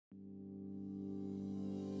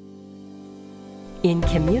In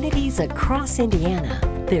communities across Indiana,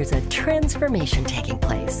 there's a transformation taking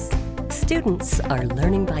place. Students are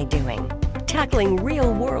learning by doing, tackling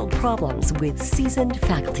real-world problems with seasoned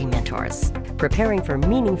faculty mentors, preparing for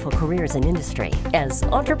meaningful careers in industry as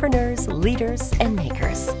entrepreneurs, leaders, and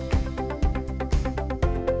makers.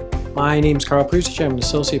 My name is Karl Perusich. I'm an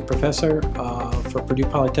associate professor for Purdue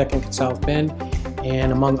Polytechnic South Bend,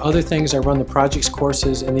 and among other things, I run the projects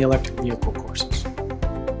courses and the electric vehicle courses.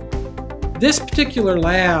 This particular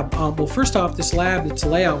lab, well, first off, this lab, its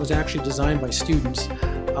layout was actually designed by students.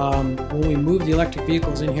 When we moved the electric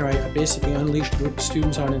vehicles in here, I basically unleashed a group of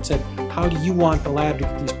students on it and said, how do you want the lab to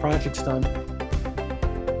get these projects done?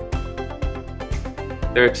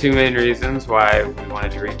 There are two main reasons why we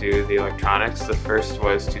wanted to redo the electronics. The first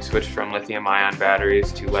was to switch from lithium-ion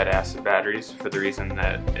batteries to lead-acid batteries for the reason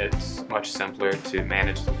that it's much simpler to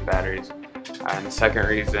manage those batteries. And the second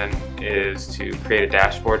reason is to create a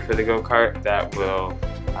dashboard for the go-kart that will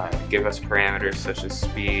give us parameters such as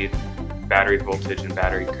speed, battery voltage, and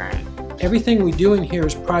battery current. Everything we do in here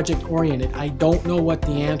is project-oriented. I don't know what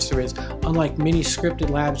the answer is. Unlike many scripted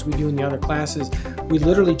labs we do in the other classes, we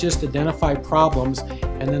literally just identify problems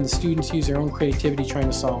and then the students use their own creativity trying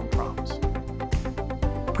to solve the problems.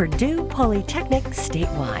 Purdue Polytechnic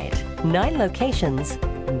Statewide. 9 locations,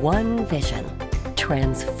 1 vision.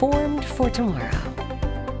 Transformed for tomorrow.